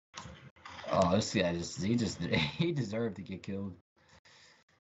Oh, this guy he deserved to get killed.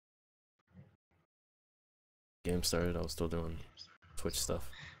 Game started, I was still doing Twitch stuff.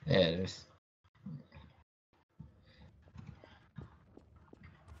 Yeah, there's.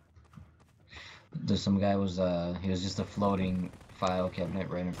 There's some guy he was just a floating file cabinet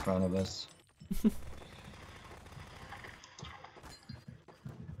right in front of us.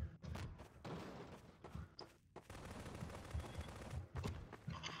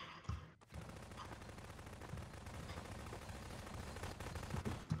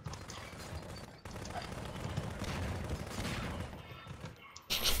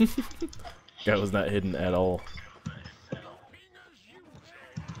 Guy was not hidden at all.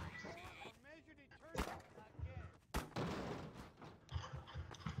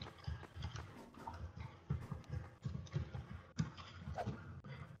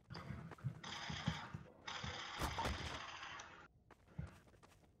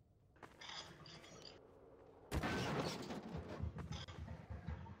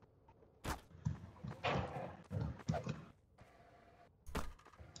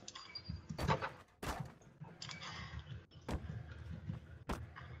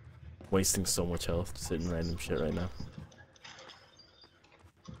 Wasting so much health just hitting random shit right now.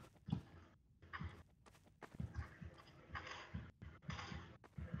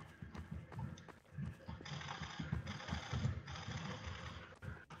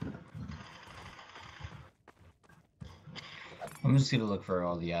 I'm just gonna look for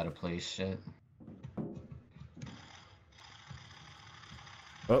all the out of place shit.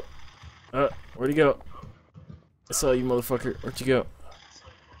 Oh, where'd he go? I saw you, motherfucker. Where'd you go?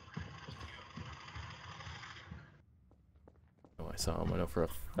 Oh, I saw him. I know for a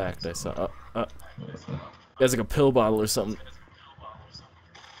fact I saw. He has like a pill bottle or something.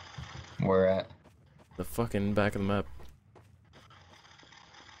 Where at? The fucking back of the map.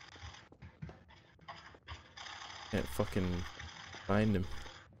 Can't fucking find him.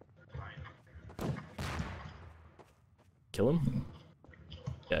 Kill him?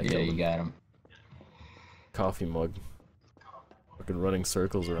 Yeah, Yeah, you got him. Coffee mug. Fucking running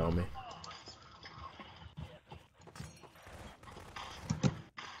circles around me.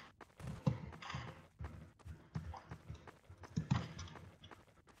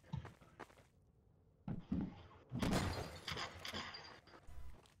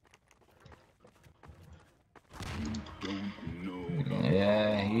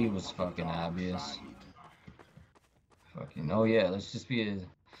 Yeah, he was fucking obvious. Fucking, oh yeah, let's just be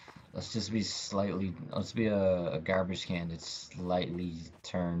a garbage can that's slightly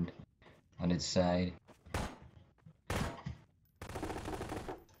turned on its side.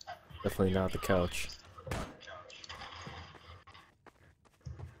 Definitely not the couch.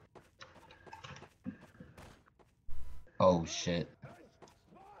 Oh shit.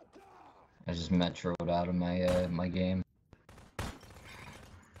 I just metroed out of my my game.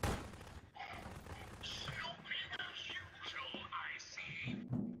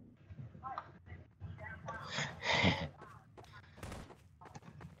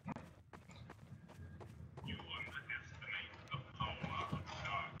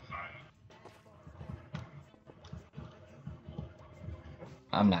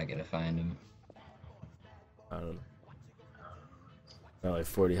 I'm not gonna find him. I don't know. I only have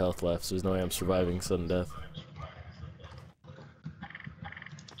 40 health left, so there's no way I'm surviving sudden death.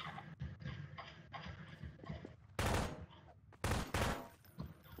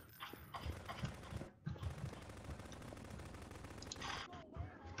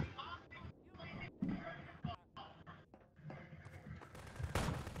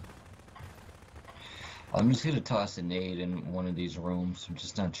 I'm just gonna toss a nade in one of these rooms. I'm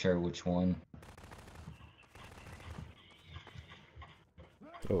just not sure which one.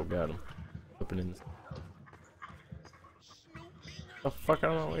 Oh, got him. Flipping in. Oh, fuck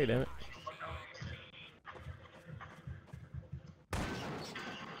out of my way, damn it.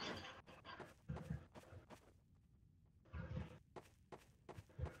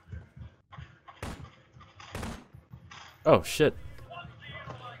 Oh, shit.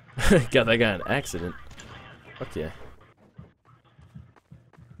 Got that guy in an accident. Fuck yeah.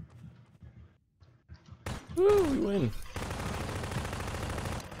 Woo, we win.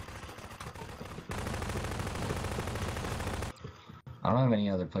 I don't have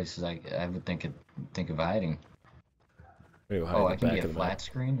any other places I would think of hiding. Oh, I can get a flat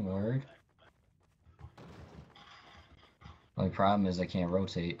screen. Word. Only problem is I can't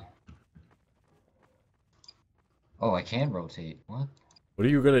rotate. Oh, I can rotate. What? What are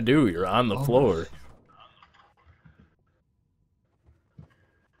you gonna do? You're on the floor.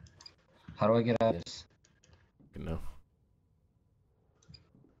 How do I get out of this? No.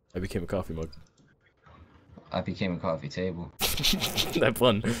 I became a coffee mug. I became a coffee table. That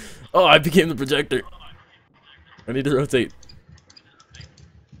fun. Oh, I became the projector. I need to rotate.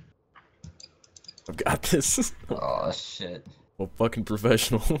 I've got this. Oh shit. Well, fucking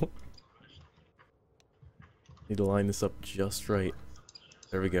professional. Need to line this up just right.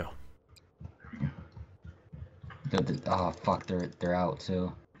 There we go. Oh fuck, they're out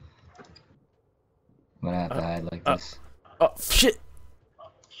too. I'm gonna have to hide like this. Oh shit!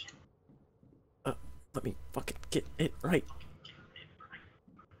 Let me fucking get it right.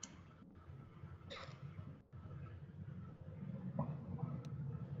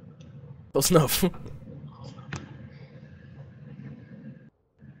 Close enough.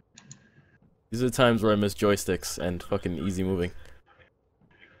 These are the times where I miss joysticks and fucking easy moving.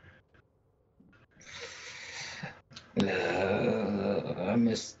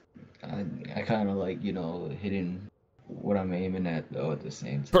 I kind of like, you know, hitting what I'm aiming at though at the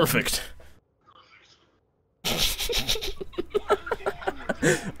same time. Perfect.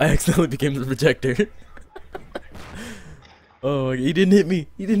 I accidentally became the projector. Oh, he didn't hit me.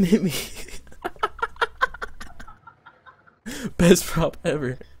 He didn't hit me. Best prop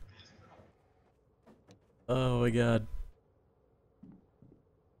ever. Oh my god.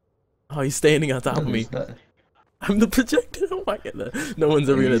 Oh, he's standing on top of me. I'm the projector. Oh my god. No one's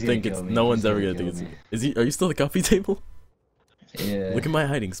ever gonna think it's. No one's ever gonna think it's. Is he? Are you still the coffee table? Yeah. Look at my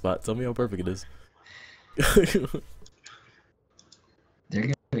hiding spot. Tell me how perfect it is.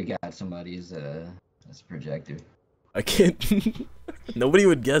 They're gonna get somebody as a projector. I can't. Nobody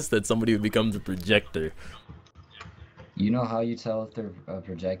would guess that somebody would become the projector. You know how you tell if they're a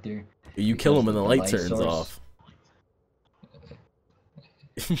projector? You kill them and the light turns off.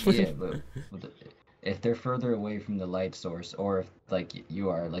 Yeah, but if they're further away from the light source, or if like you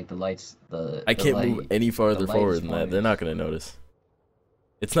are, like the lights, I can't move any farther forward than that. They're not gonna notice.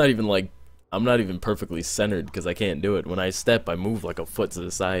 It's not even like I'm not even perfectly centered because I can't do it. When I step, I move like a foot to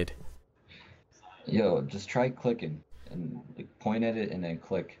the side. Yo, just try clicking and like, point at it and then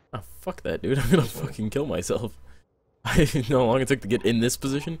click. Oh, fuck that, dude. I'm gonna fucking kill myself. I know how long it took to get in this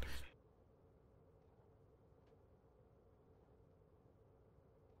position.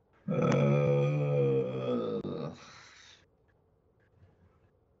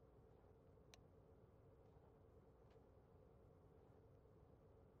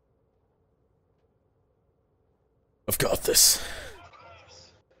 I've got this.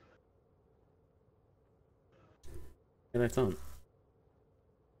 And I taunt.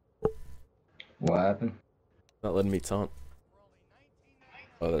 What happened? Not letting me taunt.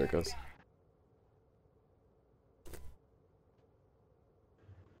 Oh, there it goes.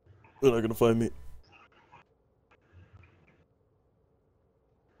 They're not gonna find me.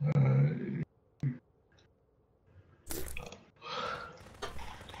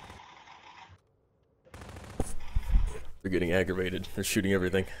 They're getting aggravated. They're shooting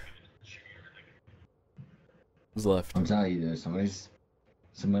everything. Who's left? I'm telling you, dude, somebody's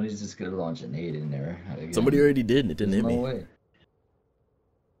just gonna launch a nade in there. Again. Somebody already did, and it didn't hit me. No way.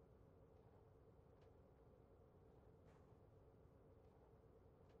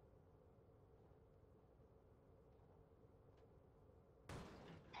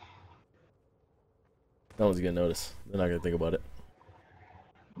 No one's gonna notice. They're not gonna think about it.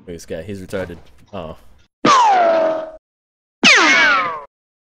 Look at this guy. He's retarded. Oh.